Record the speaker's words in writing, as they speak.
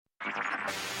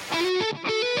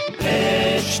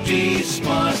HT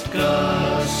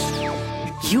Smartcast.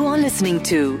 You are listening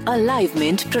to a Live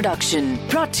Mint production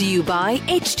brought to you by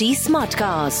HT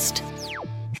Smartcast.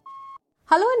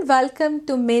 Hello and welcome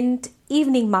to Mint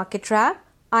Evening Market Wrap.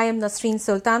 I am Nasreen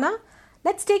Sultana.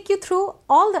 Let's take you through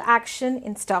all the action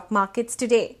in stock markets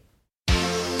today.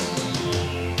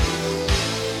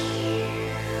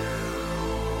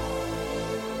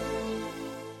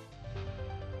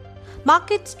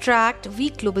 Markets tracked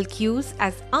weak global cues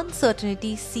as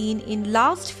uncertainty seen in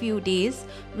last few days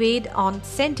weighed on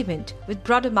sentiment, with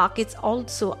broader markets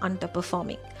also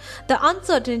underperforming. The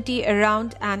uncertainty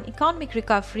around an economic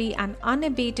recovery and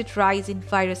unabated rise in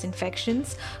virus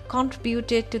infections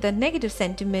contributed to the negative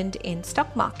sentiment in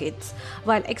stock markets,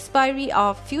 while expiry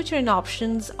of future and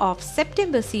options of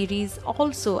September series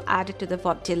also added to the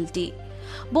volatility.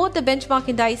 Both the benchmark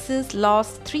indices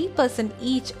lost 3%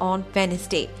 each on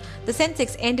Wednesday. The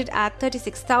Sensex ended at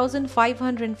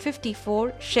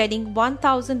 36,554, shedding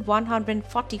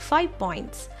 1,145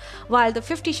 points, while the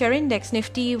 50-share index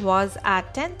Nifty was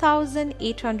at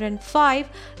 10,805,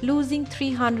 losing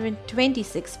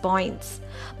 326 points.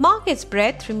 Market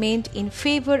spread remained in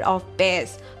favor of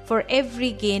bears. For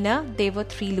every gainer, there were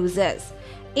 3 losers.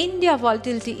 India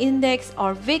Volatility Index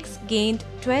or VIX gained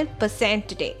 12%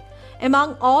 today.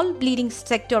 Among all leading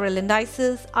sectoral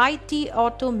indices, IT,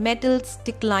 auto, metals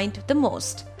declined the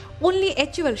most. Only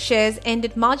HUL shares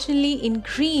ended marginally in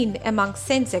green among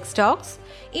Sensex stocks.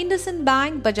 IndusInd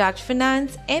Bank, Bajaj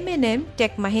Finance, M&M,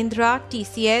 Tech Mahindra,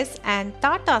 TCS and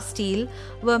Tata Steel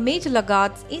were major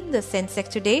laggards in the Sensex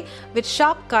today, with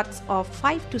sharp cuts of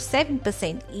 5 to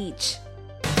 7% each.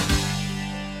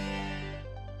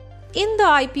 In the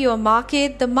IPO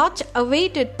market, the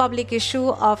much-awaited public issue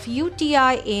of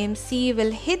UTI AMC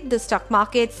will hit the stock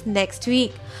markets next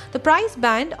week. The price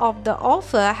band of the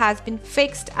offer has been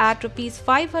fixed at Rs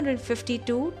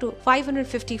 552 to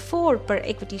 554 per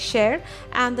equity share,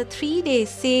 and the 3-day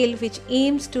sale, which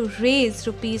aims to raise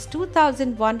Rs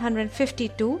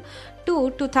 2,152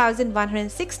 to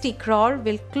 2,160 crore,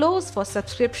 will close for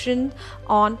subscription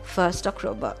on 1st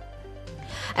October.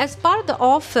 As part of the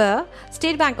offer,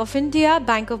 State Bank of India,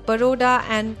 Bank of Baroda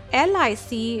and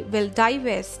LIC will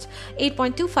divest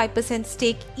 8.25%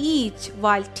 stake each,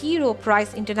 while T. Rowe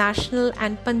Price International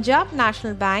and Punjab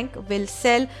National Bank will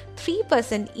sell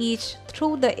 3% each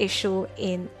through the issue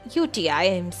in UTI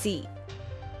AMC.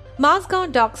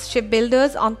 Mazagon Docks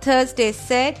Shipbuilders on Thursday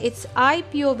said its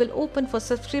IPO will open for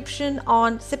subscription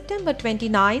on September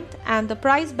 29th, and the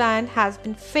price band has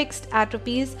been fixed at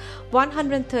Rs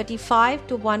 135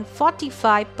 to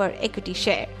 145 per equity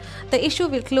share. The issue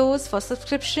will close for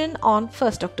subscription on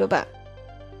 1st October.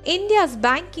 India's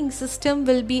banking system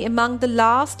will be among the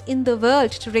last in the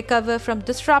world to recover from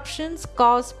disruptions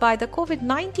caused by the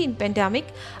COVID-19 pandemic,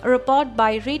 a report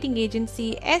by rating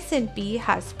agency S&P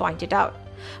has pointed out.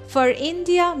 For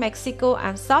India, Mexico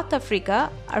and South Africa,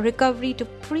 a recovery to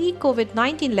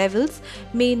pre-COVID-19 levels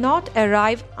may not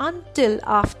arrive until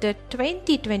after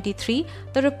 2023,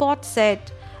 the report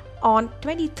said on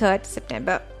 23rd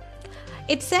September.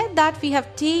 It said that we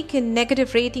have taken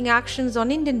negative rating actions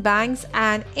on Indian banks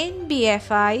and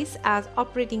NBFIs as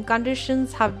operating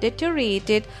conditions have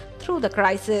deteriorated through the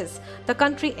crisis. The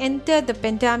country entered the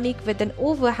pandemic with an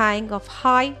overhang of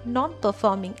high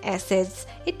non-performing assets,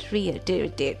 it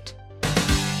reiterated.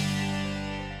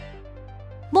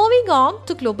 Moving on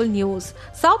to global news,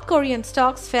 South Korean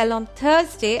stocks fell on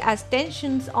Thursday as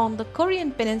tensions on the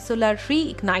Korean peninsula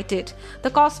reignited.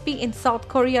 The Kospi in South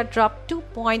Korea dropped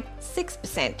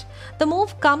 2.6%. The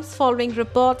move comes following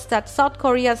reports that South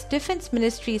Korea's defense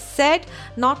ministry said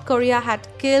North Korea had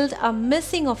killed a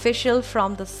missing official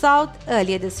from the south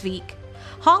earlier this week.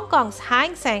 Hong Kong's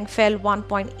Hang Seng fell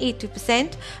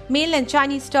 1.82%. Mainland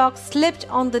Chinese stocks slipped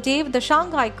on the day, with the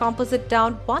Shanghai Composite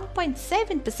down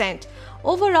 1.7%.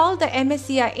 Overall, the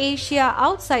MSCI Asia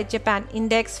outside Japan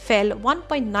index fell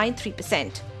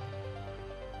 1.93%.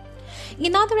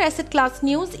 In other asset class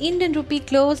news, Indian rupee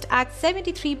closed at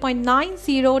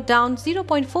 73.90, down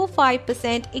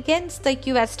 0.45% against the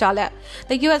US dollar.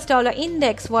 The US dollar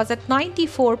index was at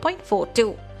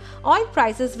 94.42. Oil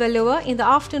prices were lower in the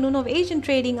afternoon of Asian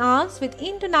trading hours, with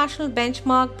international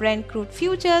benchmark Brent crude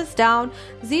futures down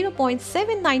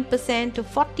 0.79% to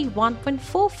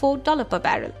 $41.44 per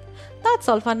barrel. That's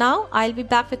all for now. I'll be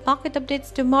back with market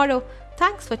updates tomorrow.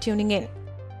 Thanks for tuning in.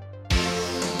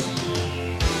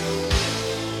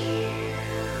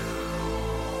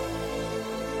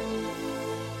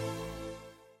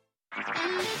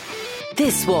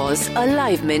 This was a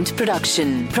Live Mint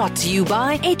production brought to you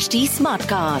by HT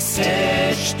Smartcast.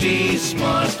 HT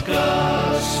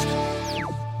Smartcast.